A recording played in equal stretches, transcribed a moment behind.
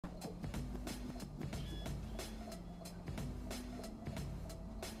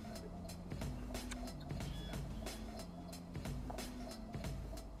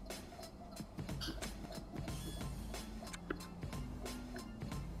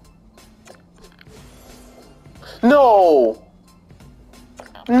No!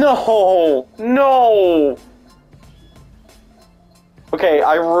 No! No! Okay,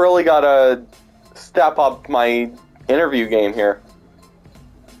 I really gotta step up my interview game here.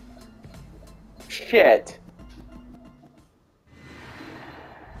 Shit.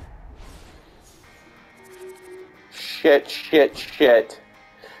 Shit.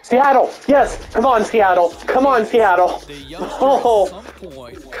 Seattle! Yes! Come on, Seattle! Come on, Seattle! Oh!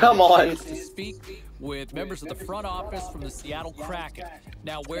 Come on! To speak with members of the front office from the Seattle Kraken.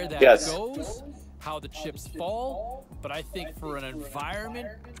 Now, where that goes, how the chips fall, but I think for an environment,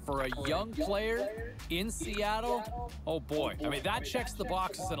 for a young player in Seattle, oh boy. I mean, that checks the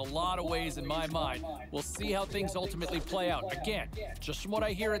boxes in a lot of ways in my mind. We'll see how things ultimately play out. Again, just from what I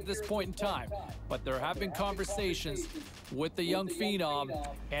hear at this point in time, but there have been conversations with the young phenom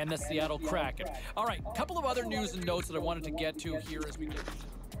and the Seattle Kraken. All right, a couple of other news and notes that I wanted to get to here as we get.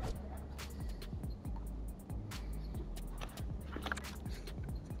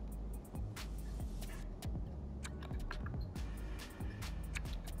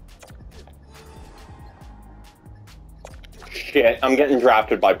 Shit, I'm getting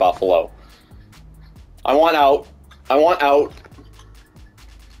drafted by Buffalo. I want out. I want out.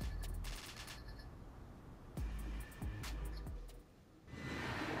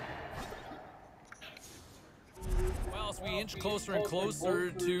 Well, as we inch closer and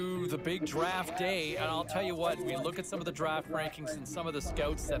closer to the big draft day, and I'll tell you what, we look at some of the draft rankings and some of the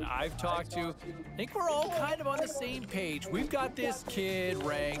scouts that I've talked to, I think we're all kind of on the same page. We've got this kid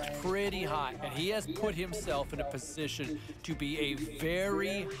ranked pretty high, and he has put himself in a position to be a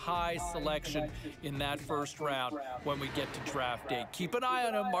very high selection in that first round when we get to draft day. Keep an eye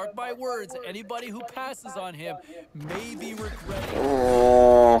on him, mark my words. Anybody who passes on him may be regretting.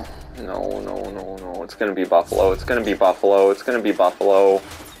 Oh, no. It's gonna be Buffalo. It's gonna be Buffalo. It's gonna be Buffalo.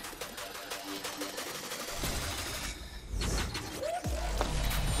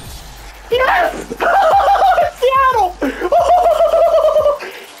 Yes! Seattle!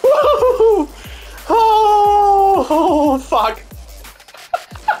 Oh, fuck.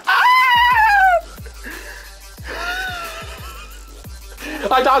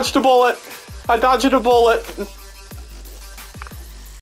 I dodged a bullet.